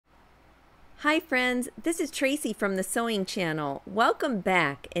Hi friends, this is Tracy from the Sewing Channel. Welcome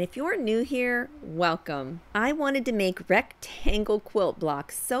back, and if you're new here, welcome. I wanted to make rectangle quilt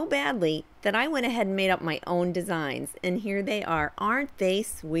blocks so badly that I went ahead and made up my own designs, and here they are. Aren't they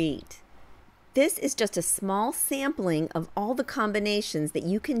sweet? This is just a small sampling of all the combinations that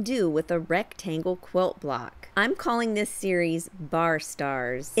you can do with a rectangle quilt block. I'm calling this series Bar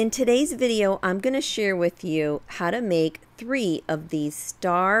Stars. In today's video, I'm going to share with you how to make 3 of these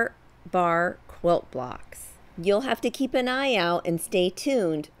star bar quilt blocks. You'll have to keep an eye out and stay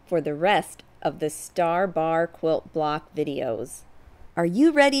tuned for the rest of the star bar quilt block videos. Are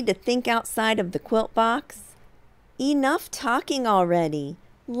you ready to think outside of the quilt box? Enough talking already.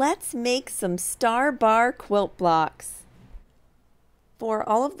 Let's make some star bar quilt blocks. For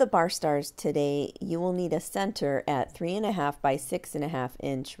all of the bar stars today, you will need a center at 3.5 by 6.5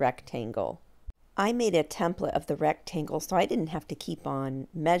 inch rectangle. I made a template of the rectangle so I didn't have to keep on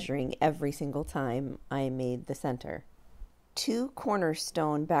measuring every single time I made the center. 2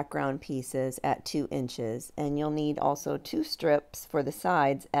 cornerstone background pieces at 2 inches, and you'll need also 2 strips for the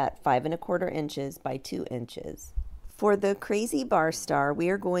sides at 5.25 inches by 2 inches. For the crazy bar star, we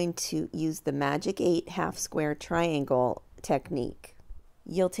are going to use the Magic 8 half square triangle technique.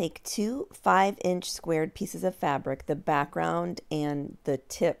 You'll take 2 5-inch squared pieces of fabric, the background and the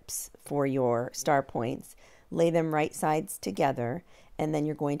tips for your star points, lay them right sides together, and then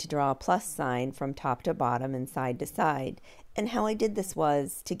you're going to draw a plus sign from top to bottom and side to side. And how I did this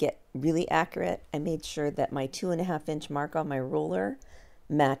was to get really accurate. I made sure that my 2.5-inch mark on my ruler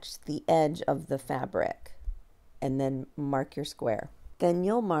matched the edge of the fabric, and then mark your square. Then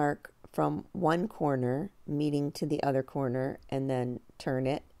you'll mark from one corner meeting to the other corner, and then turn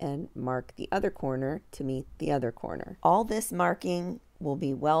it and mark the other corner to meet the other corner. All this marking will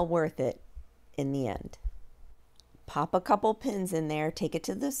be well worth it in the end. Pop a couple pins in there, take it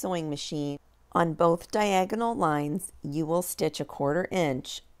to the sewing machine. On both diagonal lines, you will stitch 1/4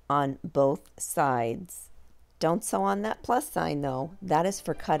 inch on both sides. Don't sew on that plus sign though, that is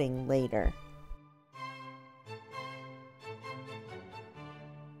for cutting later.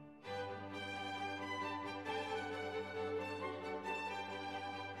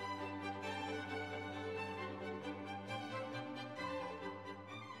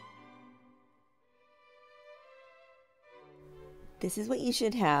 This is what you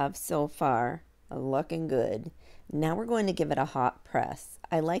should have so far, looking good. Now we're going to give it a hot press.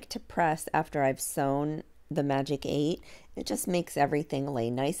 I like to press after I've sewn the Magic 8. It just makes everything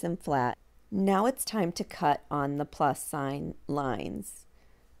lay nice and flat. Now it's time to cut on the plus sign lines.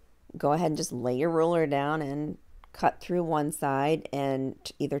 Go ahead and just lay your ruler down and cut through one side, and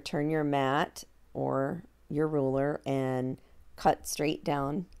either turn your mat or your ruler and cut straight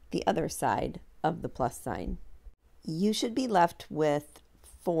down the other side of the plus sign. You should be left with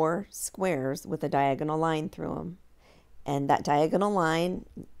 4 squares with a diagonal line through them. And that diagonal line,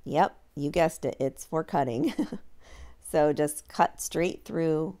 yep, you guessed it, it's for cutting. So just cut straight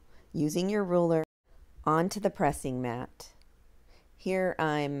through using your ruler onto the pressing mat. Here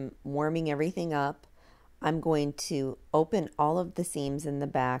I'm warming everything up. I'm going to open all of the seams in the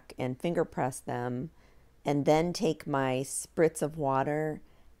back and finger press them, and then take my spritz of water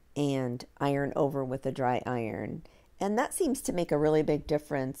and iron over with a dry iron. And that seems to make a really big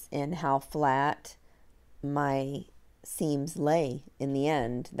difference in how flat my seams lay in the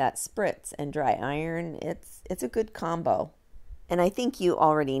end. That spritz and dry iron, it's a good combo. And I think you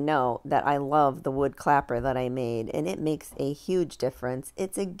already know that I love the wood clapper that I made, and it makes a huge difference.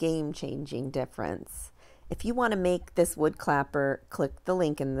 It's a game-changing difference. If you want to make this wood clapper, click the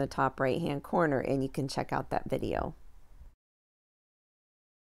link in the top right-hand corner and you can check out that video.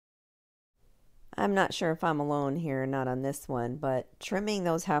 I'm not sure if I'm alone here or not on this one, but trimming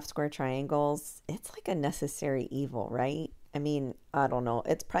those half square triangles, it's like a necessary evil, right? I mean, I don't know.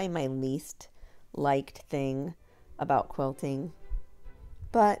 It's probably my least liked thing about quilting,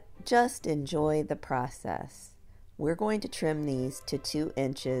 but just enjoy the process. We're going to trim these to 2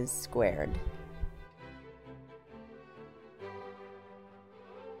 inches squared.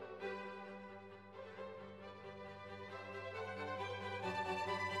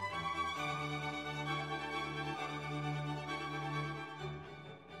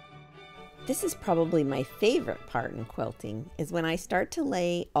 This is probably my favorite part in quilting, is when I start to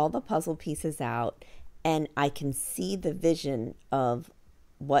lay all the puzzle pieces out and I can see the vision of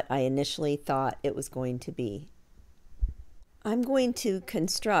what I initially thought it was going to be. I'm going to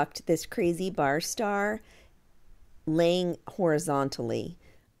construct this crazy bar star laying horizontally.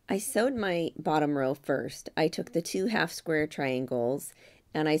 I sewed my bottom row first. I took the 2 half square triangles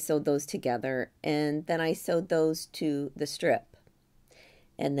and I sewed those together, and then I sewed those to the strip.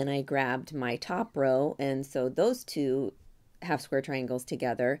 And then I grabbed my top row and sewed those two half square triangles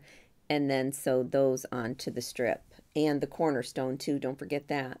together, and then sewed those onto the strip. And the cornerstone too, don't forget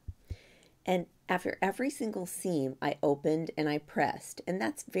that. And after every single seam, I opened and I pressed, and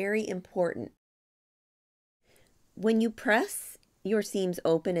that's very important. When you press your seams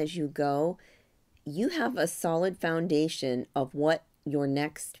open as you go, you have a solid foundation of what your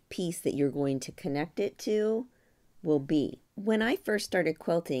next piece that you're going to connect it to will be. When I first started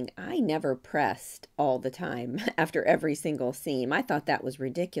quilting, I never pressed all the time after every single seam. I thought that was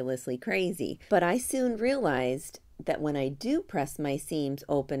ridiculously crazy. But I soon realized that when I do press my seams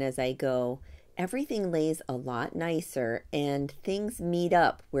open as I go, everything lays a lot nicer and things meet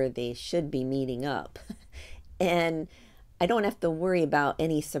up where they should be meeting up. And I don't have to worry about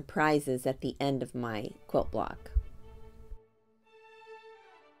any surprises at the end of my quilt block.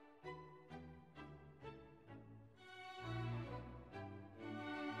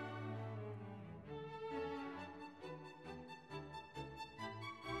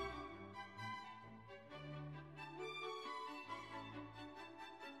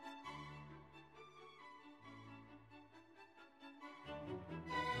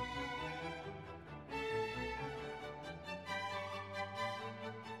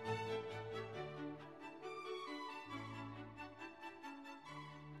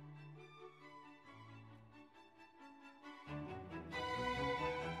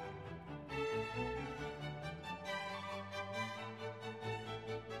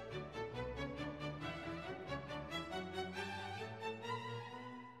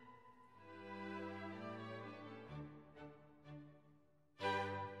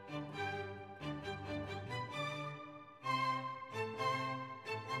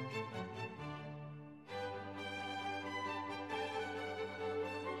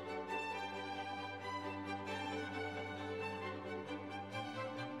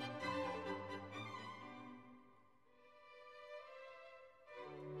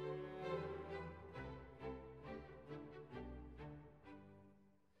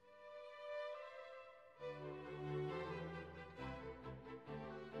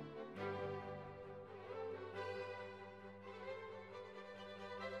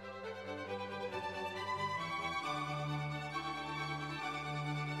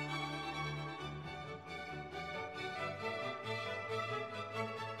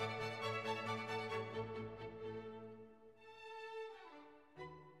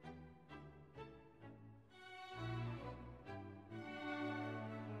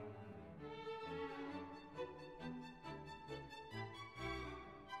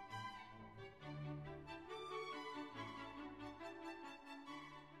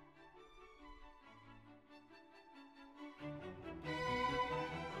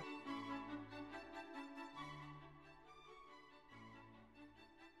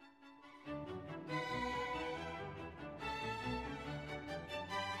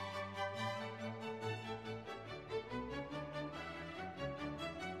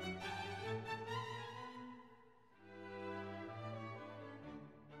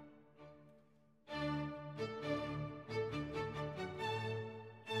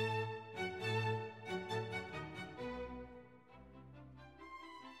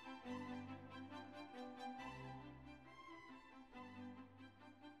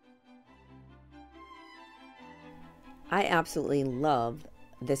 I absolutely love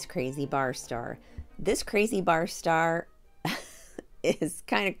this crazy bar star. This crazy bar star is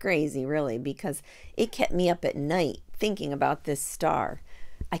kind of crazy, really, because it kept me up at night thinking about this star.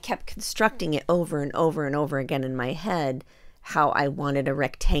 I kept constructing it over and over and over again in my head, how I wanted a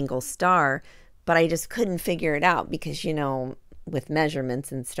rectangle star, but I just couldn't figure it out because, you know, with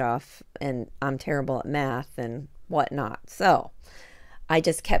measurements and stuff, and I'm terrible at math and whatnot. So I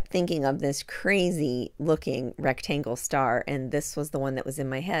just kept thinking of this crazy looking rectangle star, and this was the one that was in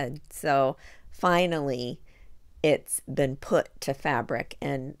my head. So finally, it's been put to fabric,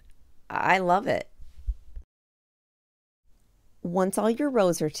 and I love it. Once all your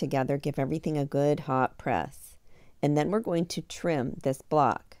rows are together, give everything a good hot press, and then we're going to trim this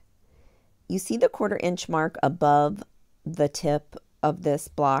block. You see the 1/4 inch mark above the tip of this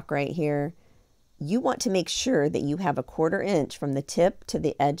block right here? You want to make sure that you have a 1/4 inch from the tip to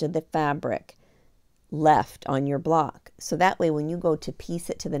the edge of the fabric left on your block. So that way when you go to piece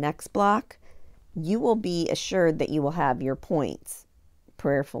it to the next block, you will be assured that you will have your points,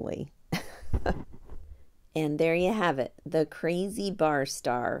 prayerfully. And there you have it, the crazy bar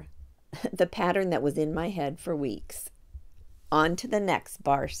star, the pattern that was in my head for weeks. On to the next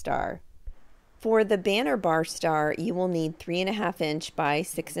bar star. For the banner bar star, you will need 3.5 inch by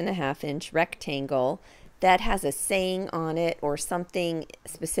 6.5 inch rectangle that has a saying on it or something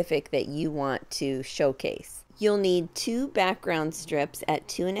specific that you want to showcase. You'll need 2 background strips at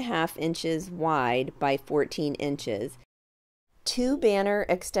 2.5 inches wide by 14 inches, 2 banner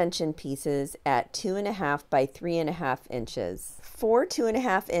extension pieces at 2.5 by 3.5 inches, 4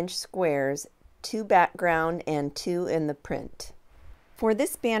 2.5-inch squares, 2 background and 2 in the print. For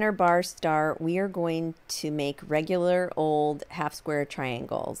this banner bar star, we are going to make regular old half square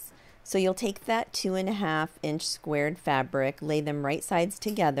triangles. So you'll take that 2.5-inch squared fabric, lay them right sides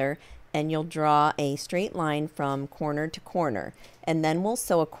together, and you'll draw a straight line from corner to corner. And then we'll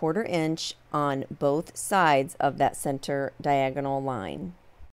sew a 1/4 inch on both sides of that center diagonal line.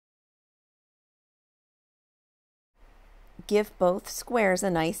 Give both squares a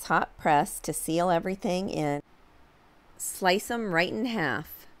nice hot press to seal everything in. Slice them right in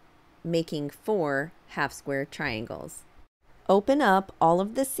half, making 4 half square triangles. Open up all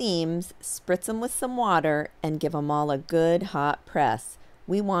of the seams, spritz them with some water, and give them all a good hot press.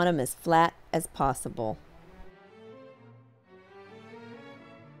 We want them as flat as possible.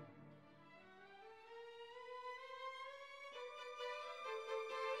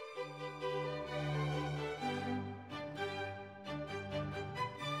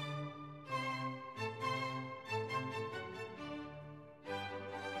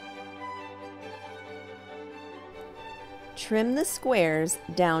 Trim the squares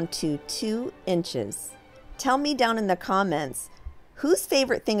down to 2 inches. Tell me down in the comments, whose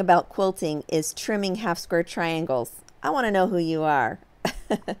favorite thing about quilting is trimming half square triangles? I want to know who you are.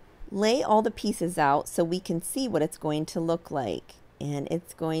 Lay all the pieces out so we can see what it's going to look like. And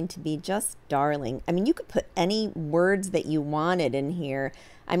it's going to be just darling. I mean, you could put any words that you wanted in here.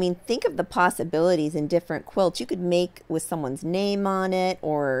 I mean, think of the possibilities in different quilts. You could make with someone's name on it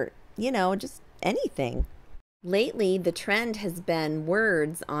or, you know, just anything. Lately, the trend has been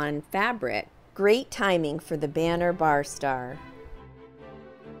words on fabric. Great timing for the banner bar star.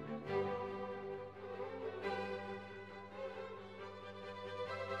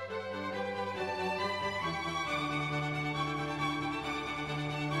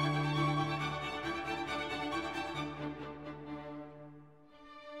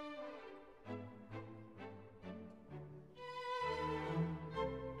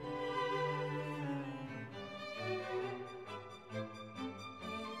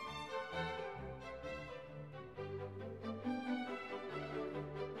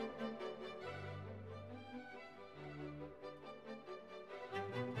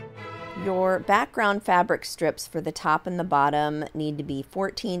 Your background fabric strips for the top and the bottom need to be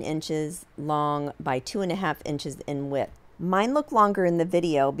 14 inches long by 2.5 inches in width. Mine look longer in the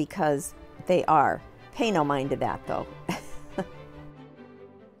video because they are. Pay no mind to that though.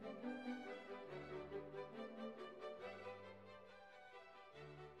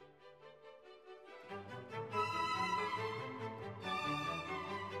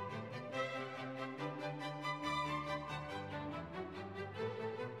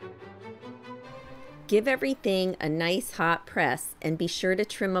 Give everything a nice hot press and be sure to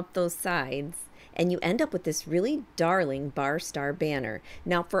trim up those sides, and you end up with this really darling bar star banner.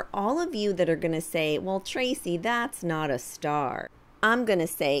 Now for all of you that are going to say, well Tracy, that's not a star, I'm going to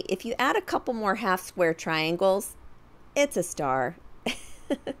say if you add a couple more half square triangles, it's a star.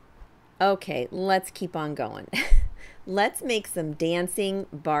 Okay, let's keep on going. Let's make some dancing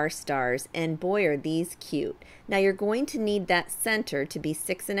bar stars, and boy are these cute. Now you're going to need that center to be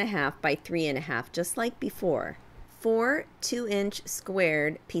 6.5 by 3.5, just like before. 4 2-inch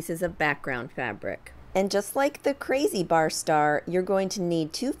squared pieces of background fabric. And just like the crazy bar star, you're going to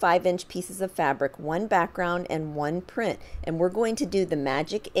need 2 5-inch pieces of fabric, 1 background and 1 print. And we're going to do the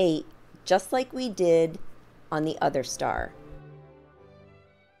magic 8 just like we did on the other star.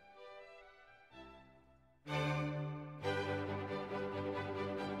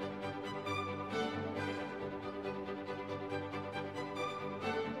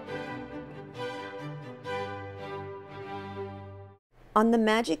 On the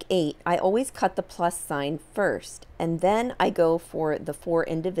magic 8, I always cut the plus sign first, and then I go for the 4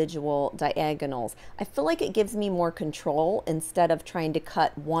 individual diagonals. I feel like it gives me more control instead of trying to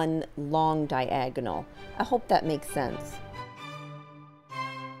cut one long diagonal. I hope that makes sense.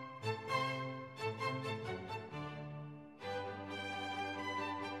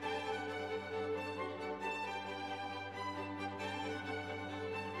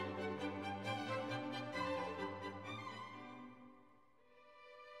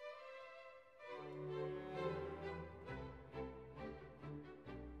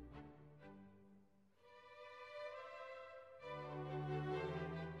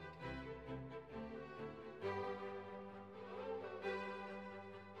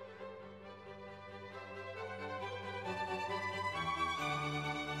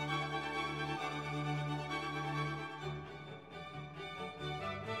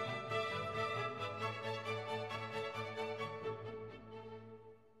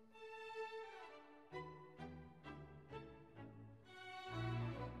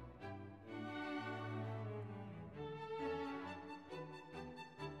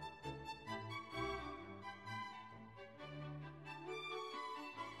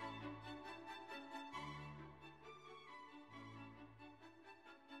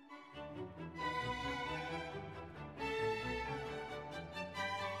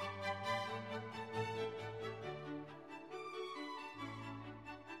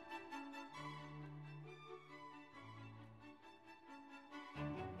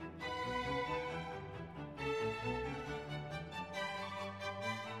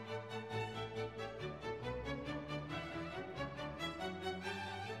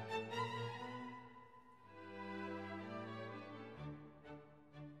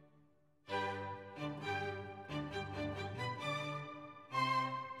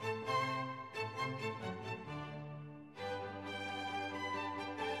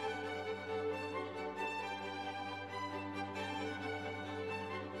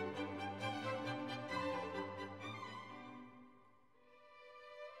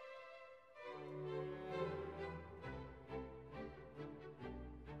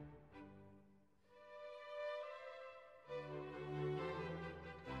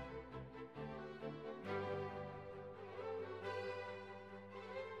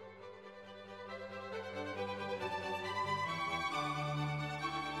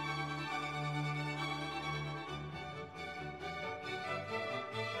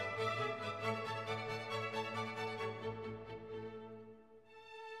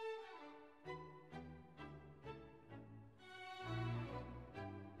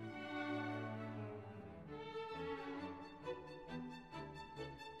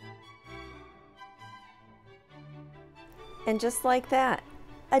 And just like that,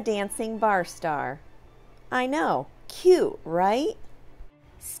 a dancing bar star. I know, cute, right?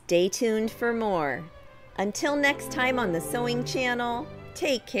 Stay tuned for more. Until next time on the Sewing Channel,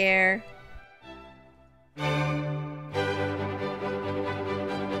 take care.